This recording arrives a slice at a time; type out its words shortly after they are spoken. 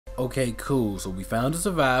Okay, cool. So we found a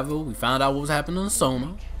survivor. We found out what was happening in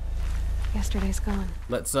Soma. Yesterday's gone.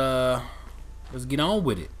 Let's get on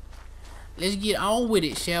with it. Let's get on with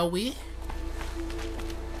it, shall we?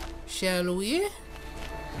 Shall we?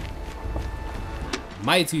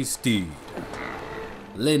 Mighty steed,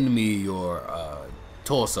 lend me your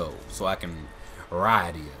torso so I can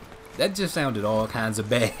ride you. That just sounded all kinds of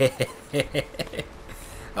bad.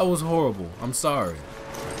 That was horrible. I'm sorry.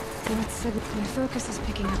 That signal. My focus is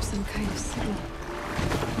picking up some kind of signal.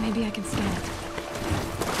 Maybe I can scan it.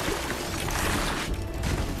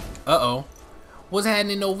 Uh-oh. What's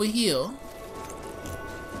happening over here?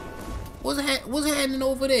 What's happening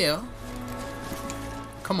over there?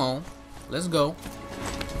 Come on. Let's go.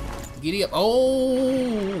 Giddy up.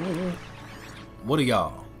 Oh! What are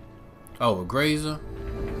y'all? Oh, a grazer.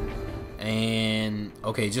 And...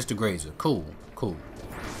 okay, just a grazer. Cool. Cool.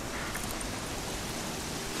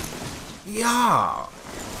 Yeah!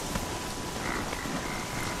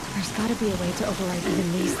 There's gotta be a way to override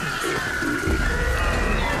even these things.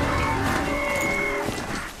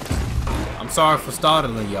 I'm sorry for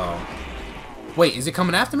startling y'all. Wait, is it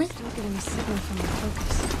coming after me? Still getting a signal from my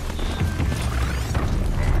focus.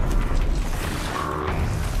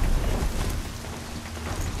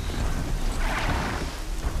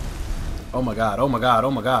 Oh my god, oh my god,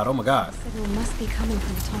 oh my god, oh my god. The signal must be coming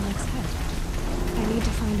from the Pt.9's head. I need to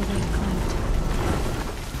find a way to climb it.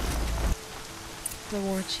 The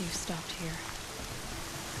war chief stopped here.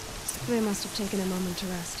 They must have taken a moment to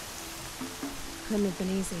rest. Couldn't have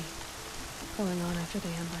been easy, going on after the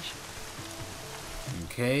ambush.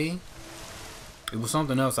 Okay. It was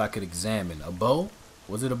something else I could examine. A bow?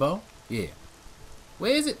 Was it a bow? Yeah.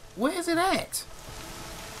 Where is it? Where is it at?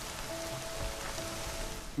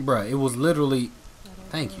 Bruh, it was literally...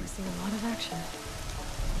 thank you. We're seeing a lot of action.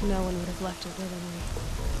 No one would have left it willingly.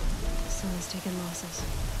 Someone's taken losses.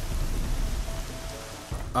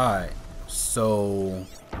 Alright. So...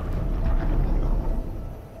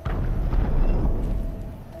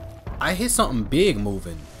 I hit something big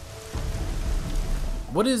moving.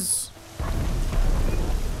 What is...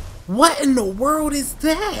 what in the world is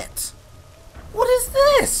that? What is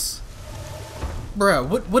this? Bruh,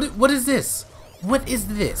 what is this? What is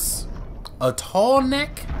this? A tall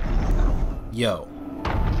neck? Yo.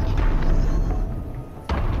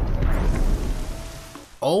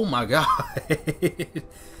 Oh my god.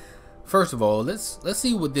 First of all, let's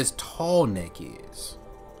see what this tall neck is.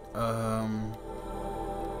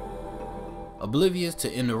 Oblivious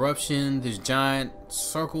to interruption, this giant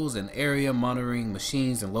circles an area monitoring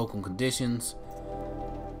machines and local conditions.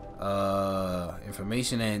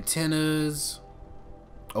 Information antennas.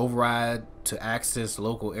 Override to access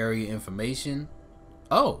local area information.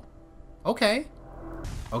 Oh, okay.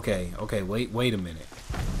 Okay, wait a minute.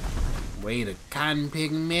 Wait a cotton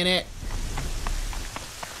picking minute.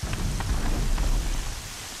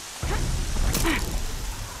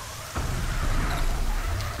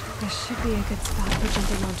 This should be a good spot for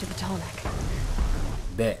jumping onto the tall neck.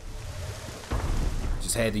 Bet.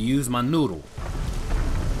 Just had to use my noodle.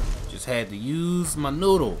 Just had to use my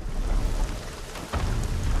noodle.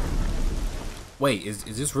 Wait, is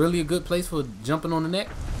this really a good place for jumping on the neck?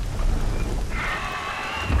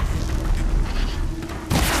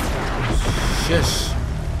 Shush.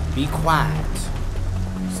 Be quiet.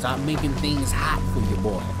 Stop making things hot for your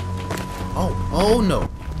boy. Oh no.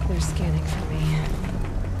 They're scanning for me.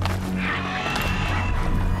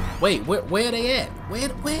 Wait, where are they at? Where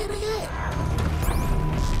are they at?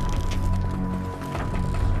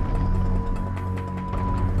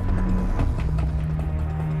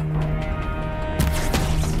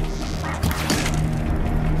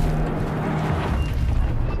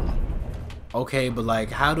 Okay, but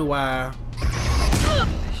like, how do I...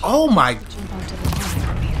 oh my... Jump onto the tall neck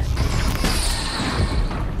from here.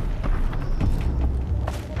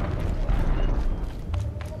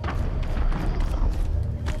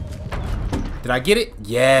 Did I get it?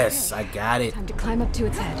 Yes, I got it. Time to climb up to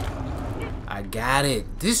its head. I got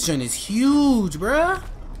it. This joint is huge, bruh.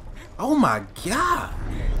 Oh my god.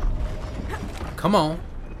 Come on.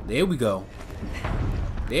 There we go.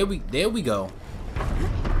 There we go.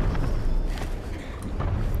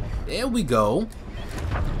 There we go.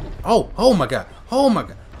 Oh my god. Oh my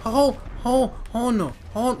god. Oh no.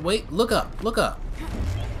 Oh, wait, look up.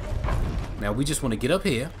 Now we just want to get up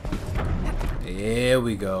here. There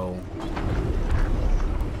we go.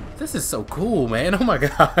 This is so cool, man. Oh my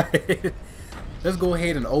god. Let's go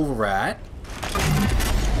ahead and override.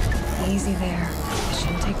 Easy there. It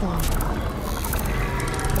shouldn't take long.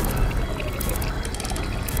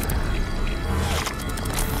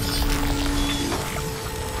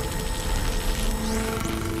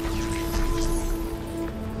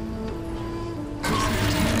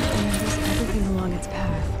 along its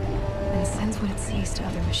path and sends what it sees to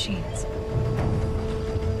other machines.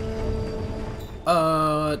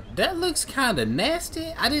 That looks kind of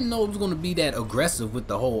nasty. I didn't know it was going to be that aggressive with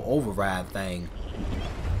the whole override thing.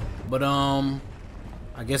 But, I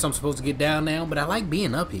guess I'm supposed to get down now, but I like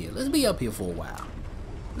being up here. Let's be up here for a while.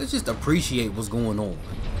 Let's just appreciate what's going on.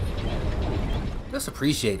 Let's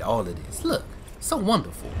appreciate all of this. Look, so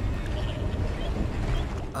wonderful.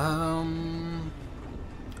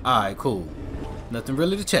 Alright, cool. Nothing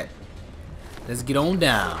really to check. Let's get on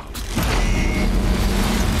down.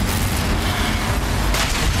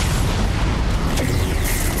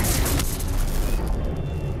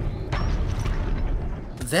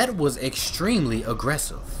 That was extremely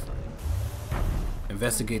aggressive.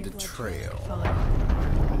 Investigate the trail.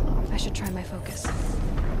 I should try my focus.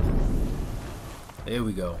 There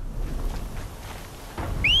we go.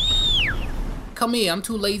 Come here, I'm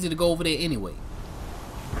too lazy to go over there anyway.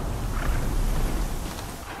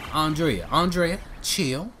 Andrea,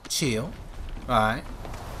 chill. Alright.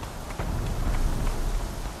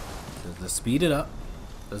 Let's speed it up.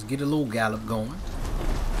 Let's get a little gallop going.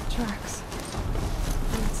 Tracks.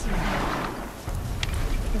 Let's see.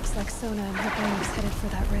 Looks like Sona and her gang is headed for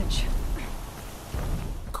that ridge.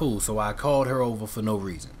 Cool, so I called her over for no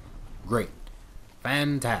reason. Great.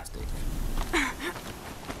 Fantastic. Let's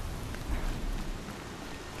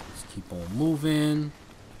keep on moving.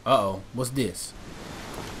 Uh-oh, what's this?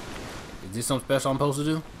 Is this something special I'm supposed to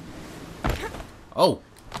do? Oh.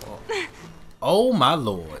 Oh my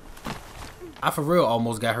lord. I for real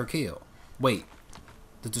almost got her killed. Wait.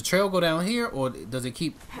 Does the trail go down here or does it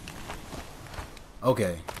keep...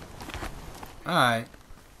 Okay. Alright.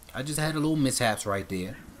 I just had a little mishaps right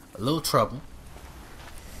there. A little trouble.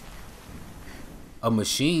 A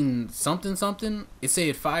machine something. It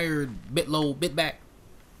said fired bit low, bit back.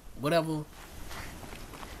 Whatever.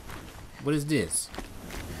 What is this?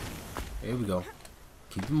 Here we go.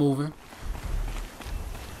 Keep it moving.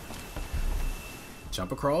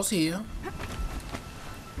 Jump across here.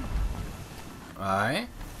 Alright.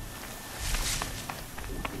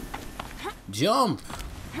 Jump.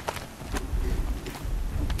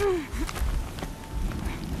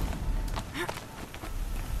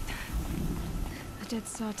 A dead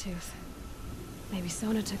sawtooth. Maybe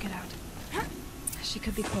Sona took it out. She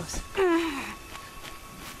could be close.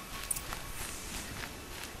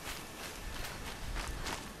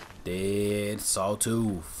 Dead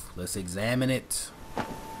sawtooth. Let's examine it.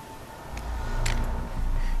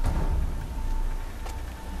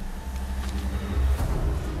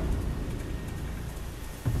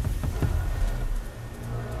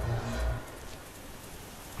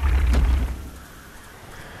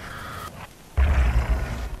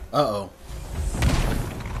 Uh-oh.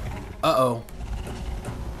 Uh-oh.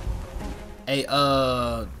 Hey,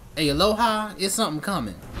 Aloha, is something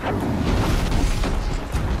coming.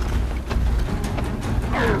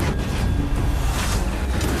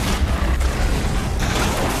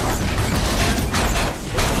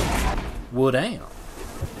 Well, damn.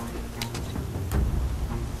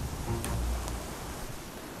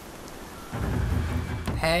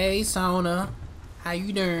 Hey, Sona. How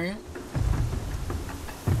you doing?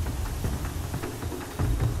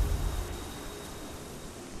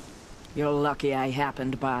 You're lucky I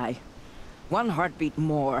happened by. One heartbeat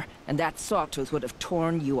more, and that sawtooth would have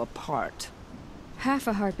torn you apart. Half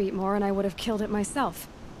a heartbeat more and I would have killed it myself.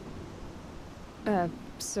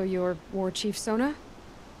 So you're War Chief Sona?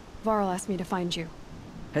 Varl asked me to find you.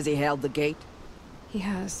 Has he held the gate? He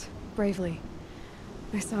has, bravely.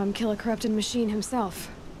 I saw him kill a corrupted machine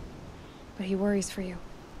himself. But he worries for you.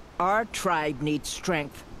 Our tribe needs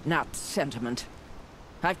strength, not sentiment.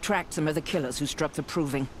 I've tracked some of the killers who struck the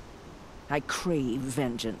Proving. I crave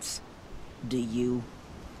vengeance. Do you?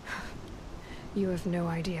 You have no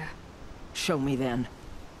idea. Show me then.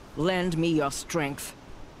 Lend me your strength.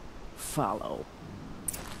 Follow.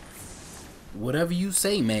 Whatever you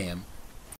say, ma'am.